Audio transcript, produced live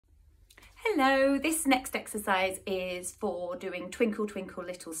Hello, this next exercise is for doing Twinkle Twinkle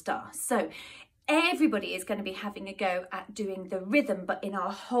Little Star. So everybody is going to be having a go at doing the rhythm, but in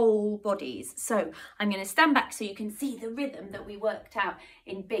our whole bodies. So I'm going to stand back so you can see the rhythm that we worked out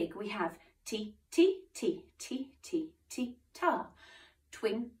in big. We have T, T, T, T, T, T, ta.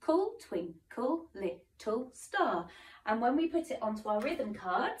 Twinkle, twinkle, little star. And when we put it onto our rhythm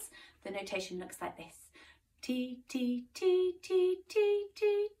cards, the notation looks like this. T, T, T, T, T,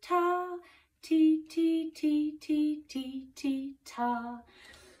 T, ta. T, T, T, T, T, T, ta.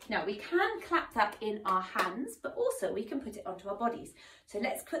 Now we can clap that in our hands, but also we can put it onto our bodies. So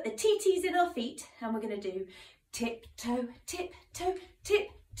let's put the TTs in our feet and we're going to do tiptoe, tiptoe,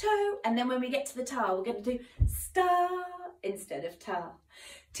 tiptoe. And then when we get to the ta, we're going to do star instead of ta.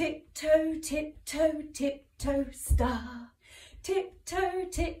 Tiptoe, tiptoe, tiptoe, star. Tiptoe,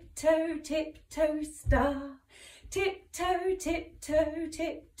 tiptoe, tiptoe, star. Tiptoe, tiptoe,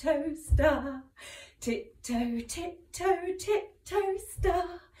 tiptoe, star. Tiptoe, tiptoe, tiptoe,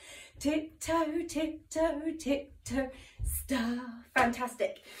 star. Tiptoe, tiptoe, tiptoe, star.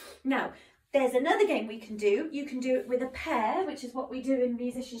 Fantastic. Now, there's another game we can do. You can do it with a pair, which is what we do in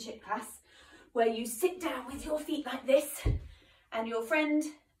musicianship class, where you sit down with your feet like this and your friend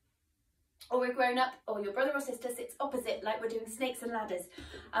or a grown-up or your brother or sister sits opposite, like we're doing snakes and ladders,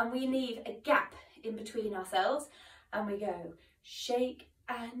 and we leave a gap in between ourselves and we go shake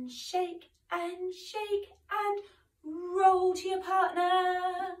and shake and shake and roll to your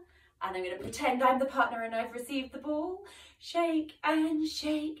partner. And I'm going to pretend I'm the partner and I've received the ball. Shake and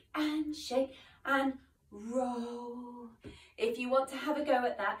shake and shake and roll. If you want to have a go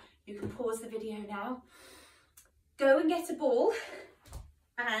at that, you can pause the video now. Go and get a ball,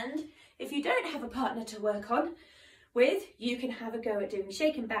 and if you don't have a partner to work on with, you can have a go at doing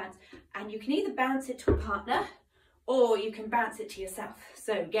shake and bounce, and you can either bounce it to a partner or you can bounce it to yourself.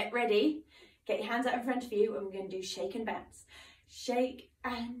 So get ready, get your hands out in front of you, and we're going to do shake and bounce. Shake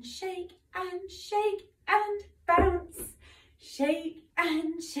and shake and shake and bounce. Shake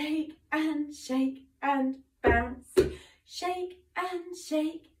and shake and shake and bounce. Shake and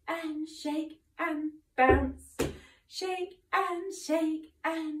shake and shake and bounce. Shake and shake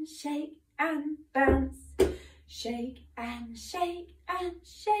and shake and bounce. Shake and shake and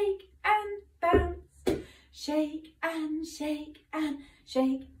shake and bounce. Shake and shake and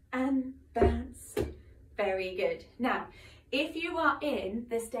shake and bounce. Very good. Now, if you are in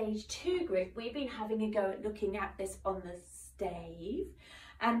the stage 2 group, we've been having a go at looking at this on the stave,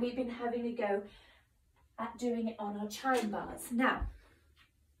 and we've been having a go at doing it on our chime bars. Now,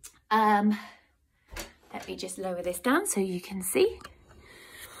 let me just lower this down so you can see.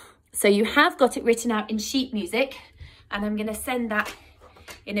 So you have got it written out in sheet music, and I'm going to send that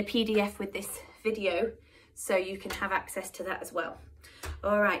in a PDF with this video so you can have access to that as well.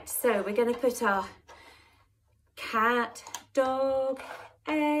 All right, so we're going to put our cat, dog,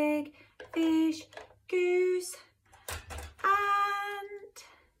 egg, fish, goose,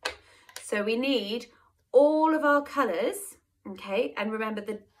 and so we need all of our colours, okay? And remember,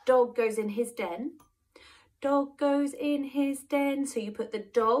 the dog goes in his den. Dog goes in his den. So you put the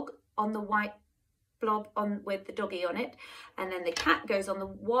dog on the white blob on with the doggy on it, and then the cat goes on the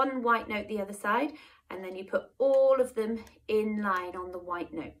one white note the other side, and then you put all of them in line on the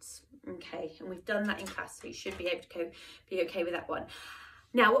white notes. Okay, and we've done that in class, so you should be able to be okay with that one.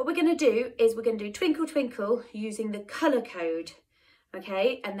 Now what we're going to do is we're going to do Twinkle Twinkle using the colour code,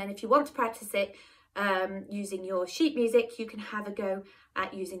 okay? And then if you want to practice it using your sheet music, you can have a go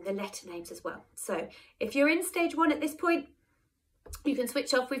at using the letter names as well. So if you're in stage 1 at this point, you can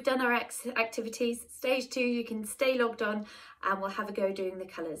switch off. We've done our activities. Stage 2, you can stay logged on, and we'll have a go doing the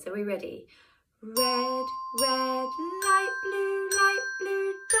colours. Are we ready? Red, red, light blue,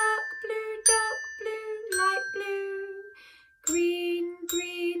 dark blue, light blue. Green,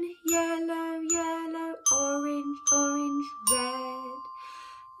 green, yellow, yellow, orange, orange, red.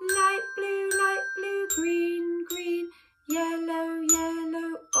 Light blue, green, green, yellow,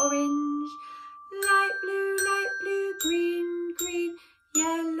 yellow, orange. Light blue, green, green,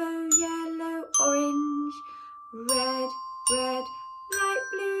 yellow, yellow, orange. Red, red, light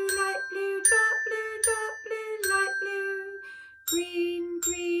blue, dark blue, light blue. Green,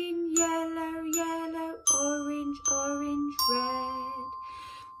 green, yellow, yellow, orange, orange, red.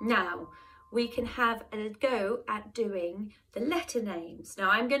 Now, we can have a go at doing the letter names. Now,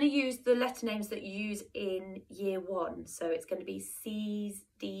 I'm going to use the letter names that you use in year 1. So it's going to be C's,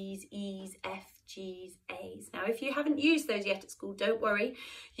 D's, E's, F, G's, A's. Now, if you haven't used those yet at school, don't worry.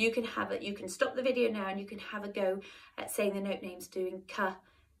 You can have it. You can stop the video now and you can have a go at saying the note names, doing K,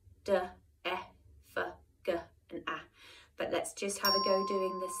 D, E, F, G and A. but let's just have a go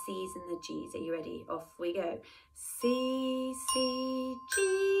doing the C's and the G's. Are you ready? Off we go. C, C,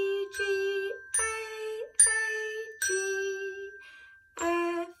 G, G, A, G,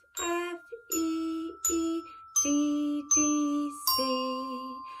 F, F, E, E, D, D,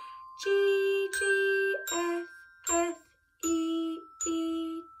 C, G, G, F, F, E,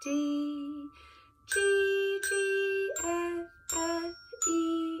 E, D, G, G, F, F,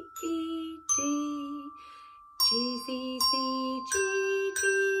 E, E, D, G, C, C, G, G,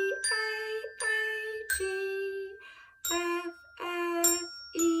 A, G, F, F,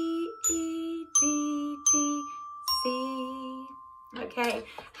 E, E, D, D, C. Okay,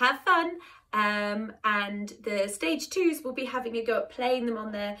 have fun. And the stage 2s will be having a go at playing them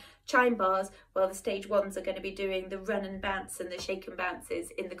on their chime bars, while the stage 1s are going to be doing the run and bounce and the shake and bounces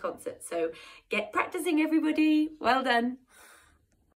in the concert. So get practicing, everybody. Well done.